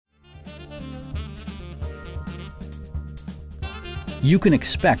You can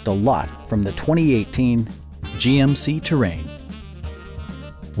expect a lot from the 2018 GMC Terrain.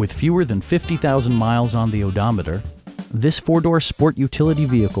 With fewer than 50,000 miles on the odometer, this four-door sport utility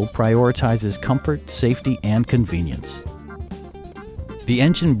vehicle prioritizes comfort, safety, and convenience. The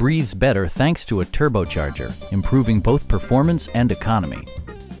engine breathes better thanks to a turbocharger, improving both performance and economy.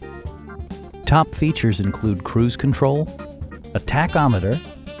 Top features include cruise control, a tachometer,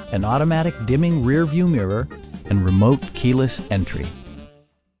 an automatic dimming rear-view mirror, and remote keyless entry.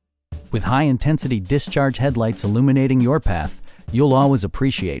 With high-intensity discharge headlights illuminating your path, you'll always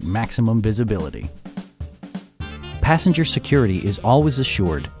appreciate maximum visibility. Passenger security is always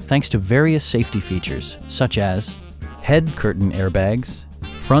assured thanks to various safety features such as head curtain airbags,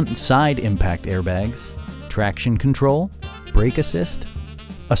 front and side impact airbags, traction control, brake assist,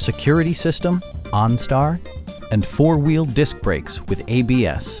 a security system, OnStar, and four-wheel disc brakes with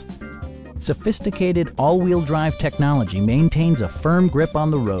ABS. Sophisticated all-wheel drive technology maintains a firm grip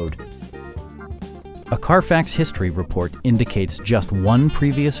on the road. A Carfax history report indicates just one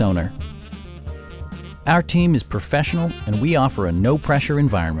previous owner. Our team is professional and we offer a no-pressure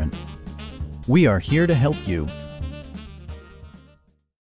environment. We are here to help you.